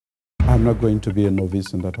I'm not going to be a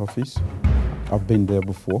novice in that office. I've been there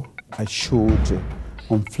before. I showed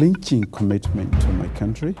unflinching commitment to my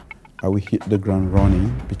country. I will hit the ground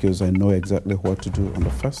running because I know exactly what to do on the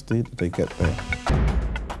first day that I get there.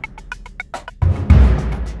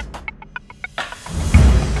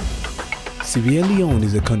 Sierra Leone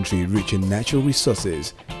is a country rich in natural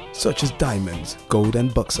resources such as diamonds, gold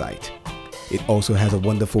and bauxite. It also has a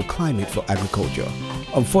wonderful climate for agriculture.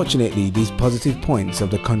 Unfortunately, these positive points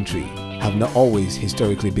of the country have not always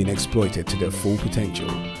historically been exploited to their full potential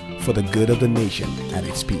for the good of the nation and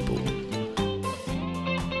its people.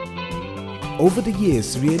 Over the years,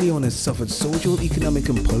 Sierra Leone has suffered social, economic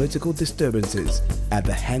and political disturbances at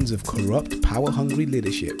the hands of corrupt, power-hungry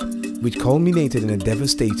leadership, which culminated in a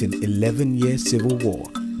devastating 11-year civil war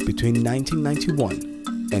between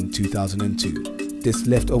 1991 and 2002. This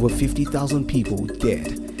left over 50,000 people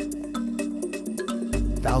dead,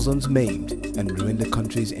 thousands maimed, and ruined the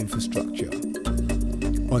country's infrastructure.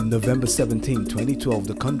 On November 17, 2012,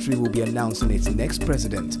 the country will be announcing its next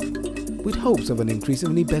president, with hopes of an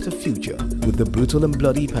increasingly better future, with the brutal and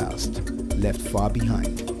bloody past left far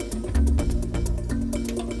behind.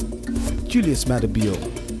 Julius Maada,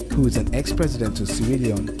 who is an ex-president of Sierra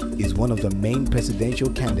Leone, is one of the main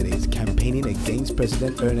presidential candidates campaigning against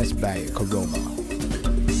President Ernest Bai Koroma.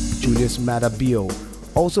 Julius Maada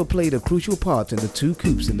also played a crucial part in the two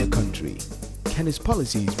coups in the country. Can his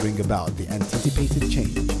policies bring about the anticipated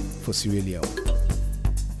change for Sierra Leone?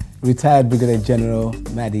 Retired Brigadier General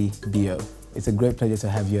Maada Bio, it's a great pleasure to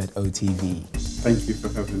have you at OTV. Thank you for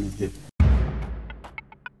having me here.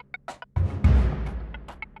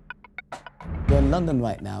 You're in London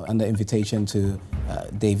right now under invitation to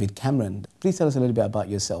David Cameron. Please tell us a little bit about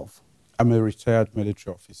yourself. I'm a retired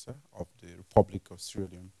military officer of the Republic of Sierra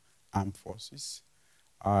Leone Armed Forces.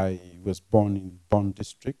 I was born in Bon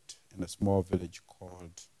District in a small village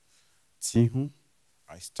called Tihu.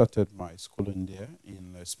 I started my schooling there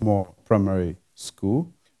in a small primary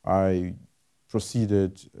school. I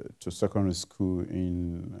proceeded to secondary school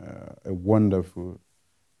in a wonderful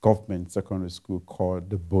government secondary school called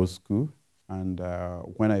the Bow School. And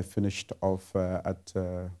when I finished off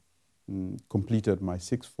completed my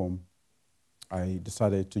sixth form, I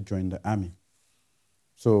decided to join the army.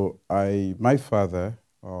 So my father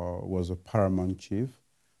was a paramount chief.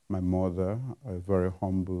 My mother, a very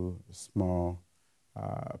humble, small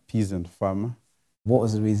peasant farmer. What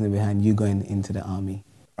was the reason behind you going into the army?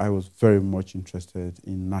 I was very much interested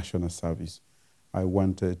in national service. I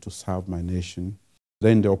wanted to serve my nation.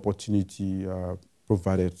 Then the opportunity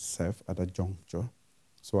provided itself at a juncture.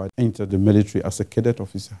 So I entered the military as a cadet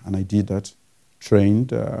officer, and I did that,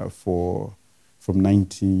 trained from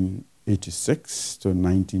 1986 to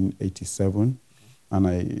 1987, and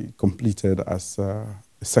I completed as a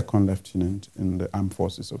second lieutenant in the Armed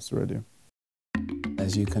Forces of Sierra Leone.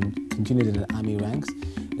 As you continued in the army ranks,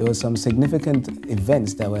 there were some significant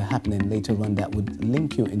events that were happening later on that would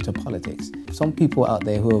link you into politics. Some people out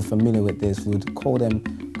there who are familiar with this would call them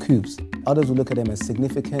coups. Others would look at them as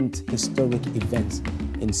significant historic events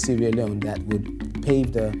in Sierra Leone that would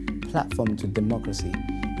pave the platform to democracy.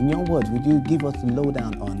 In your words, would you give us the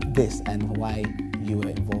lowdown on this and why you were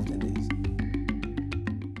involved in this?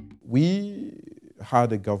 We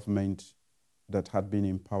had a government that had been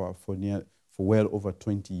in power for well over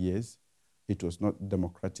 20 years. It was not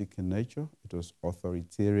democratic in nature. It was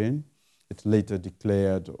authoritarian. It later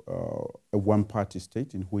declared a one-party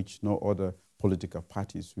state in which no other political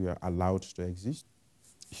parties were allowed to exist.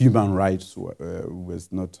 Human rights was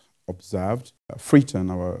not observed.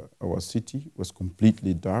 Freetown, our city, was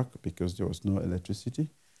completely dark because there was no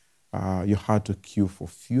electricity. You had to queue for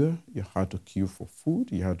fuel, you had to queue for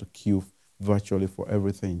food, you had to queue virtually for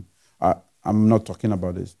everything. I'm not talking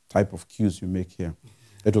about the type of queues you make here.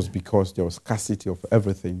 It was because there was scarcity of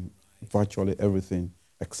everything, virtually everything,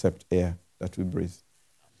 except air that we breathe.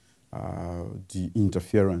 The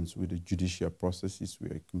interference with the judicial processes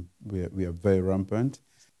were very rampant.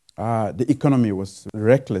 The economy was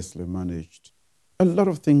recklessly managed. A lot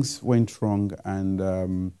of things went wrong,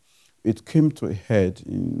 and it came to a head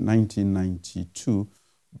in 1992.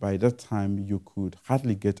 By that time, you could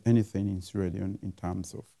hardly get anything in Sierra Leone in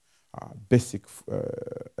terms of basic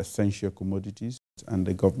essential commodities, and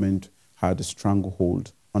the government had a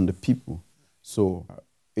stranglehold on the people. So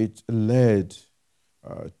it led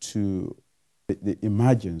to the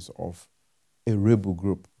emergence of a rebel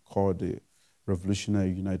group called the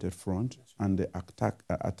Revolutionary United Front, and they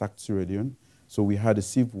attacked Sierra Leone. So we had a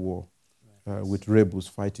civil war with rebels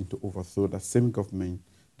fighting to overthrow that same government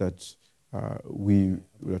that we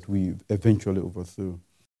eventually overthrew.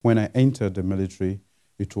 When I entered the military,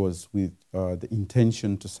 It was with the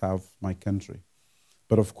intention to serve my country.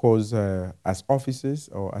 But of course, as officers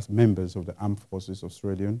or as members of the armed forces of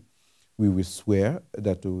Sierra Leone, we will swear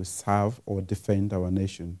that we will serve or defend our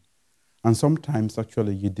nation. And sometimes,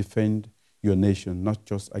 actually, you defend your nation not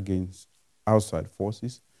just against outside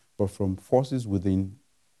forces, but from forces within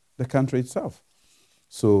the country itself.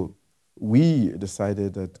 So we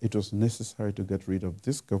decided that it was necessary to get rid of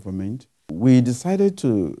this government. We decided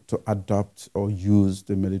to adopt or use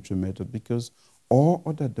the military method because all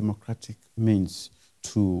other democratic means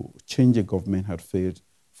to change a government had failed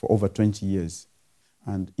for over 20 years.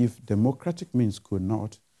 And if democratic means could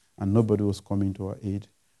not, and nobody was coming to our aid,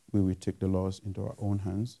 we will take the laws into our own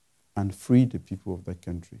hands and free the people of that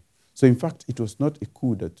country. So in fact, it was not a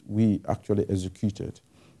coup that we actually executed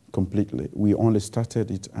completely. We only started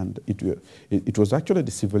it, and it was actually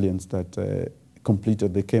the civilians that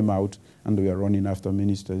completed. They came out and they were running after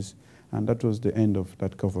ministers, and that was the end of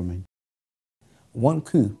that government. One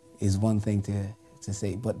coup is one thing to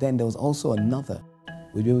say, but then there was also another.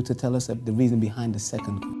 Would you be able to tell us the reason behind the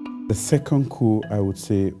second coup? The second coup, I would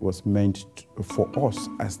say, was meant for us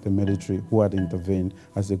as the military who had intervened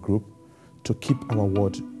as a group to keep our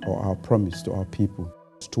word or our promise to our people.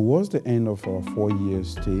 Towards the end of our 4-year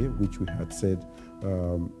stay, which we had said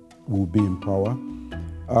we'll be in power,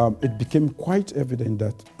 it became quite evident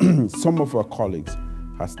that some of our colleagues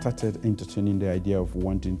had started entertaining the idea of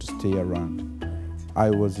wanting to stay around. I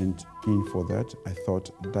wasn't in for that. I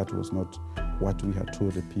thought that was not what we had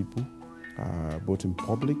told the people, both in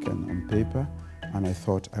public and on paper, and I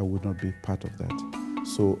thought I would not be part of that.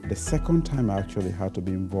 So the second time I actually had to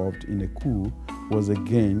be involved in a coup was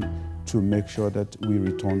again to make sure that we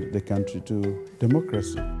returned the country to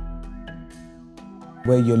democracy.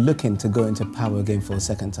 Where you're looking to go into power again for a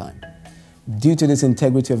second time. Due to this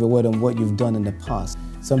integrity of your word and what you've done in the past,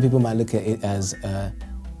 some people might look at it as a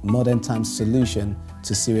modern time solution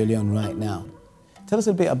to Sierra Leone right now. Tell us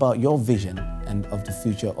a bit about your vision and of the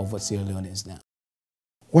future of what Sierra Leone is now.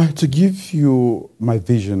 Well, to give you my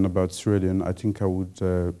vision about Sierra Leone, I think I would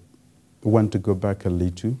want to go back a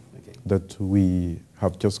little. Okay. That we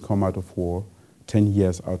have just come out of war, 10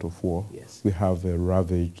 years out of war. Yes. We have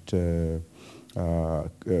ravaged,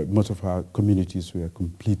 most of our communities were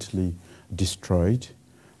completely destroyed.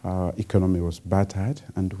 Our economy was battered,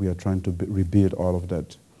 and we are trying to rebuild all of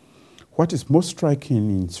that. What is most striking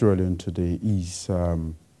in Sierra Leone today is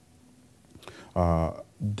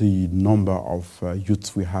the number of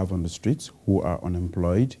youths we have on the streets who are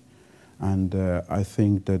unemployed. And I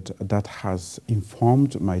think that that has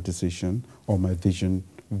informed my decision or my vision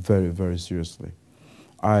very, very seriously.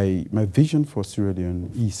 My vision for Sierra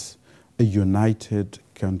Leone is a united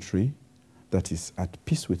country that is at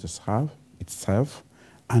peace with itself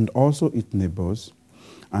and also its neighbors,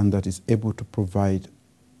 and that is able to provide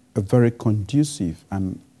a very conducive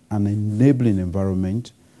and an enabling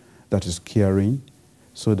environment that is caring,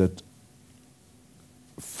 so that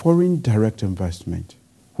foreign direct investment,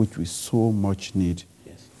 which we so much need,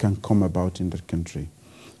 yes, can come about in that country,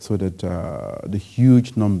 so that the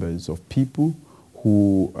huge numbers of people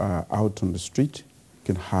who are out on the street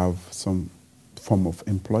can have some form of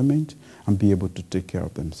employment and be able to take care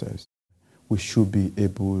of themselves. We should be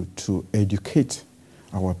able to educate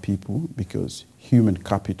our people, because human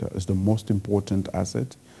capital is the most important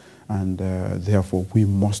asset, and therefore we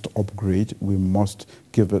must upgrade, we must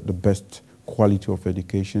give it the best quality of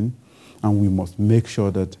education, and we must make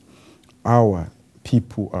sure that our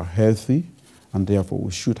people are healthy, and therefore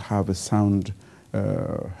we should have a sound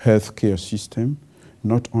healthcare system,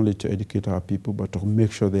 not only to educate our people, but to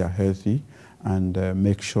make sure they are healthy and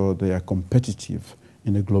make sure they are competitive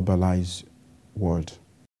in a globalized world.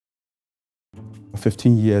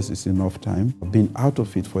 15 years is enough time. I've been out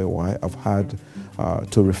of it for a while. I've had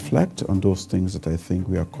to reflect on those things that I think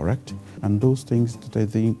we are correct and those things that I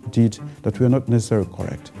think did that were not necessarily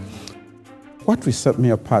correct. What will set me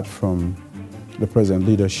apart from the present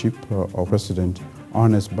leadership or President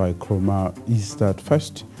Ernest Bai Koroma is that,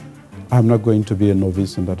 first, I'm not going to be a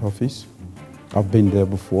novice in that office. I've been there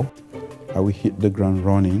before. I will hit the ground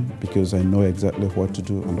running because I know exactly what to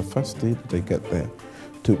do on the first day that I get there,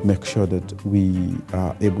 to make sure that we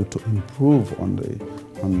are able to improve on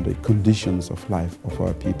the conditions of life of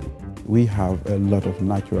our people. We have a lot of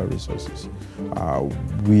natural resources.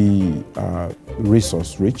 We are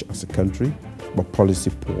resource rich as a country, but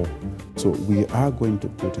policy poor. So we are going to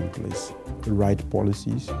put in place the right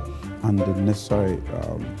policies and the necessary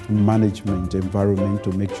management environment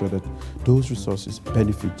to make sure that those resources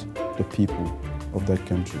benefit the people of that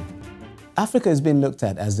country. Africa has been looked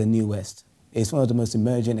at as the New West. It's one of the most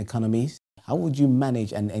emerging economies. How would you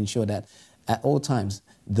manage and ensure that at all times,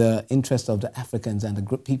 the interests of the Africans and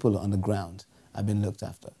the people on the ground have been looked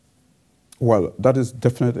after? Well, that is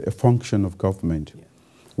definitely a function of government. Yeah.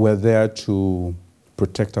 We're there to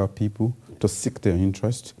protect our people, to seek their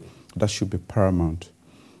interest. That should be paramount.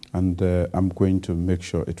 And I'm going to make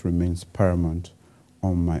sure it remains paramount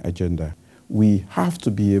on my agenda. We have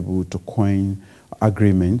to be able to coin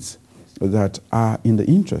agreements that are in the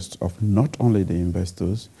interest of not only the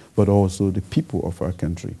investors, but also the people of our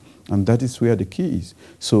country. And that is where the key is.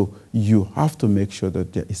 So you have to make sure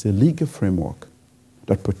that there is a legal framework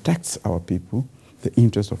that protects our people, the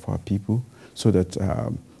interests of our people, so that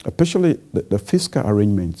especially the fiscal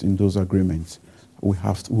arrangements in those agreements, we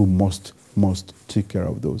must take care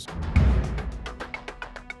of those.